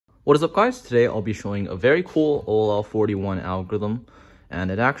What is up, guys? Today I'll be showing a very cool OLL 41 algorithm, and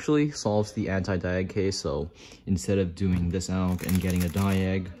it actually solves the anti-diag case. So instead of doing this alg and getting a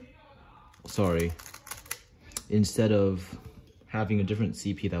diag, instead of having a different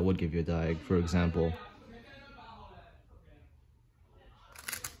CP that would give you a diag, for example,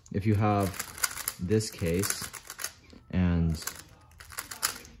 if you have this case and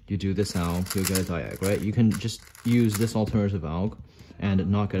you do this alg, you'll get a diag, right? You can just use this alternative alg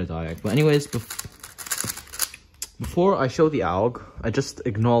and not get a diag. But anyways, before I show the alg, I just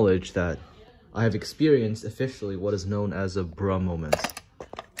acknowledge that I have experienced officially what is known as a bruh moment.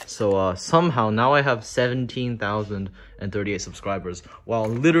 So somehow now I have 17,038 subscribers, while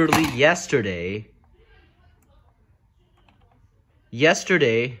literally yesterday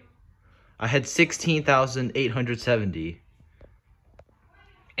I had 16,870.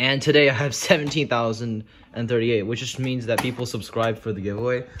 And today I have 17,038, which just means that people subscribed for the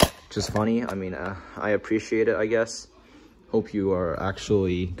giveaway, which is funny. I mean, I appreciate it, I guess. Hope you are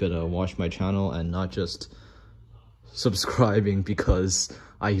actually gonna watch my channel and not just subscribing because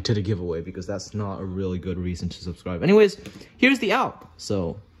I did a giveaway, because that's not a really good reason to subscribe. Anyways, here's the alg.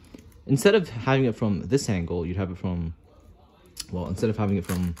 So instead of having it from this angle, you'd have it from, well, instead of having it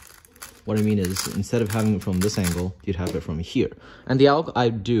from this angle, you'd have it from here. And the alg I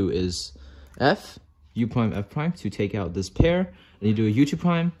do is F, U prime, F prime to take out this pair. And you do a U2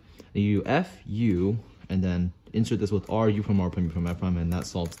 prime, and you do F, U, and then insert this with R, U prime, R prime, U prime, F prime, and that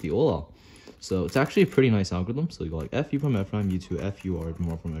solves the OLL. So it's actually a pretty nice algorithm. So you go like F, U prime, F prime, U2, F, U, R, U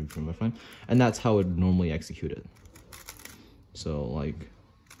prime, R prime, U prime, F prime. And that's how it normally executed. So like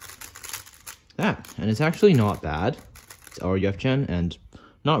that. And it's actually not bad. It's RUF gen and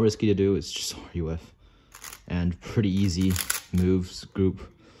not risky to do. It's just RUF and pretty easy moves group,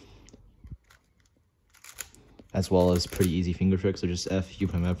 as well as pretty easy finger tricks. So just F, U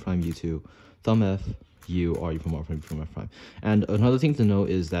prime, F prime, U2, thumb F, U, R, U prime, R prime, U prime, F prime. And another thing to note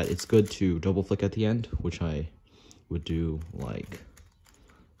is that it's good to double flick at the end, which I would do like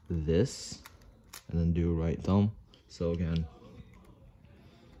this, and then do right thumb. So again,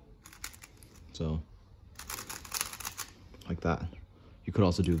 so like that. You could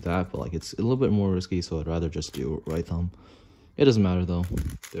also do that, but like it's a little bit more risky, so I'd rather just do right thumb. It doesn't matter though.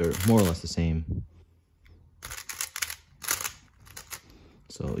 They're more or less the same.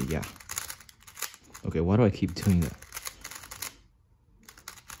 So yeah. Okay, why do I keep doing that?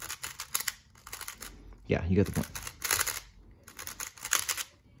 Yeah, you get the point.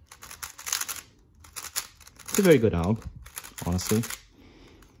 It's a very good alg, honestly.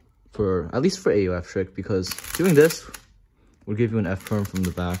 At least for AUF trick, because doing this would give you an F perm from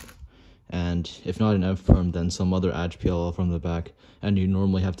the back, and if not an F perm, then some other edge PLL from the back, and you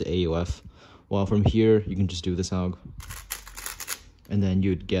normally have to AUF. While from here, you can just do this alg, and then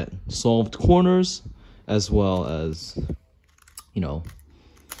you'd get solved corners, as well as, you know,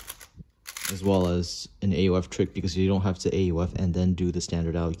 as well as an AUF trick, because you don't have to AUF and then do the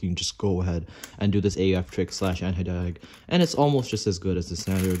standard alg. You can just go ahead and do this AUF trick / anti-diag, and it's almost just as good as the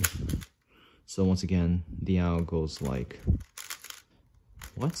standard. So once again, the alg goes like,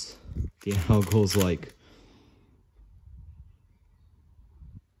 what? The alg goes like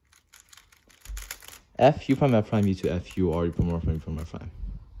F, U prime, F prime, U2, F, U, R, U prime, R prime, U prime, F prime.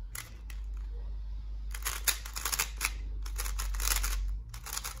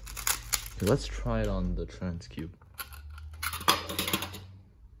 Okay, let's try it on the trans cube.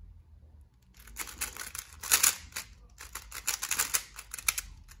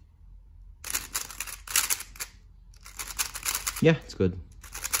 Yeah, it's good.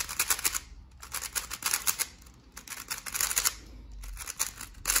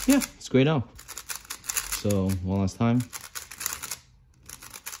 Yeah, it's great now. So one last time,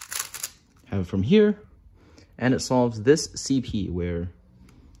 have it from here, and it solves this CP where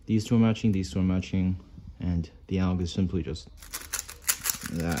these two are matching, these two are matching, and the alg is simply just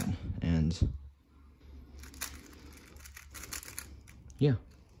that. And yeah.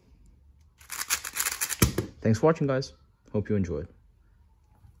 Thanks for watching, guys. Hope you enjoyed.